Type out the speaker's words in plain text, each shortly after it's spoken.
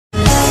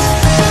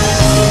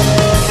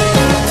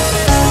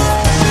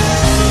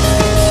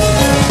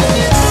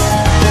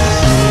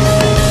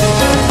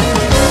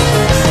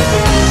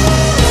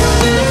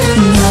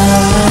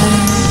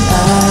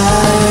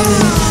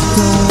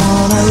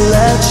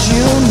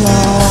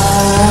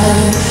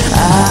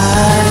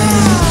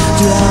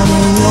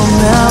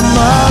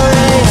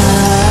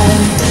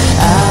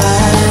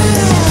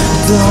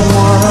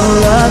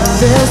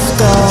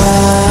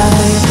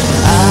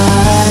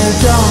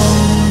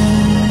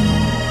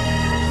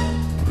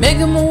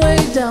Making my way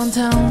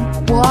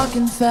downtown,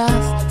 walking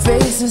fast,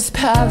 faces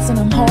pass and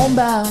I'm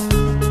homebound.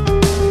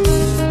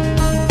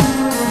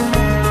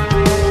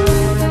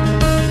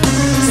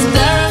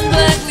 Staring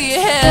blankly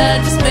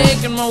ahead, just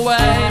making my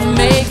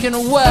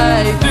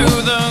way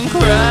through the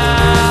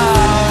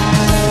crowd.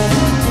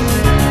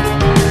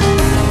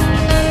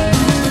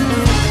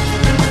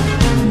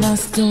 And I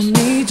still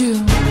need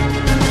you,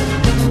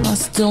 I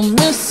still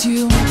miss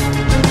you.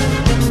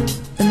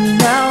 And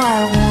now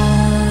I wonder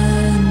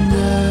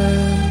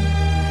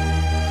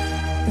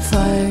if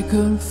I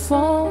could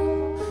fall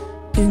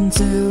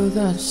into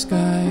the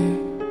sky.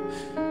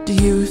 Do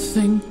you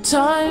think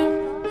time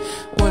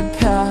would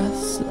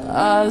pass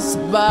us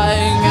by?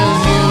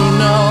 'Cause you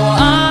know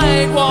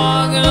I'd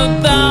walk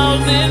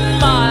 1,000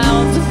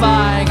 miles if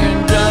I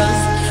could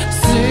just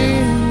see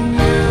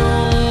you.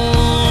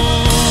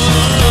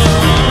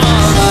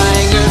 If I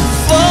could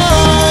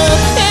fall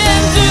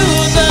into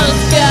the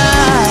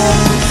sky,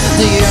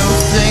 do you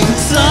think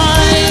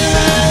time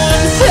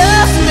would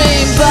pass me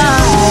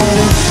by?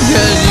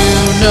 'Cause you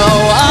know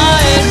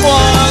I'd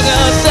walk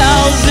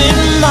 1,000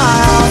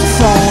 miles if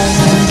I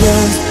could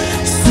just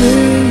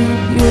see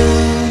you.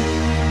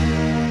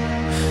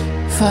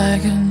 If I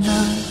can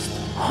just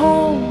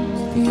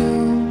hold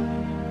you.